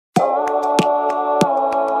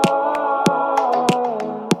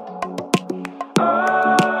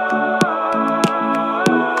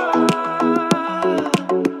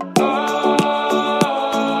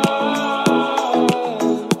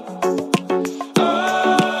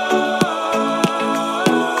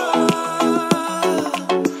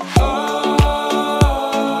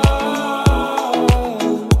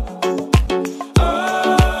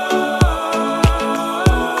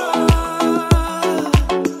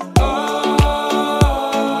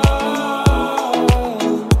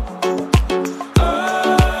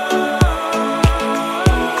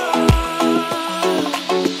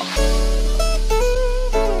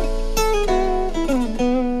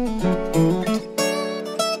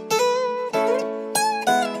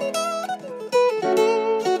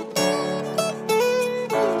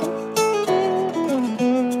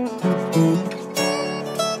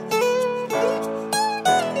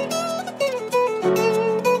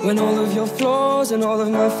When all of your flaws and all of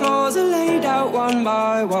my flaws are laid out one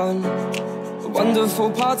by one, a wonderful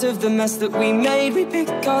part of the mess that we made, we pick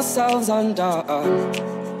ourselves undone.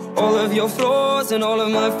 All of your flaws and all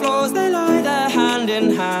of my flaws, they lie there hand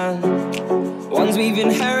in hand. Ones we've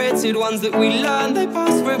inherited, ones that we learned, they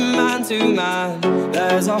pass from man to man.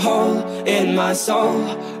 There's a hole in my soul,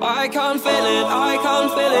 I can't feel it, I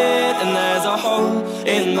can't feel it. And there's a hole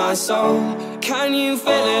in my soul, can you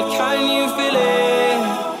feel it, can you feel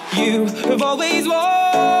it? You have always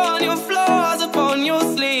worn your flaws upon your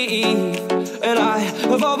sleeve, and I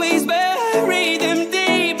have always buried them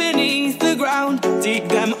deep beneath the ground. Dig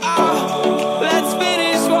them out, let's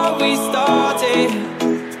finish what we started.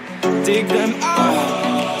 Dig them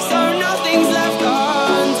out, so nothing's left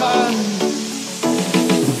undone.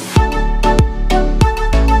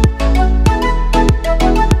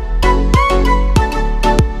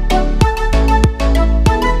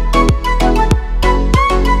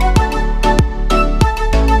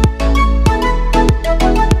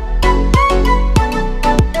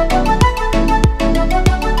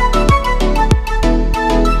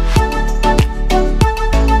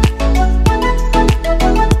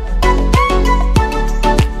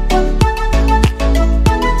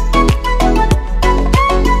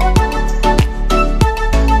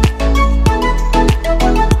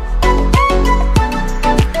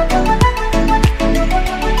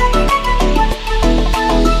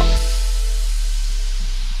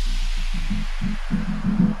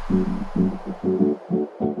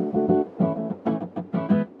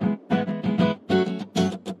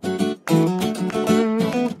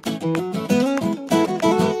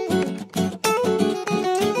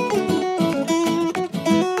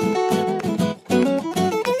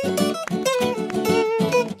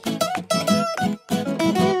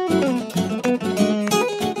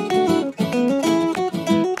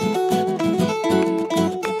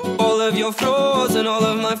 Your flaws and all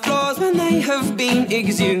of my flaws, when they have been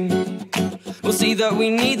exhumed, we'll see that we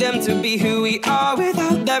need them to be who we are.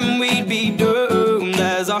 Without them we'd be doomed.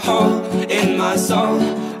 There's a hole in my soul,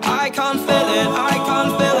 I can't feel it, I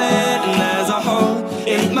can't feel it. And there's a hole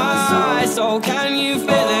in my soul, can you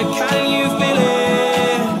feel it, can you feel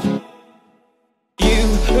it? You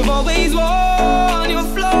have always worn your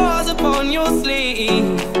flaws upon your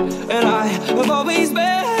sleeve, and I have always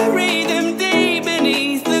been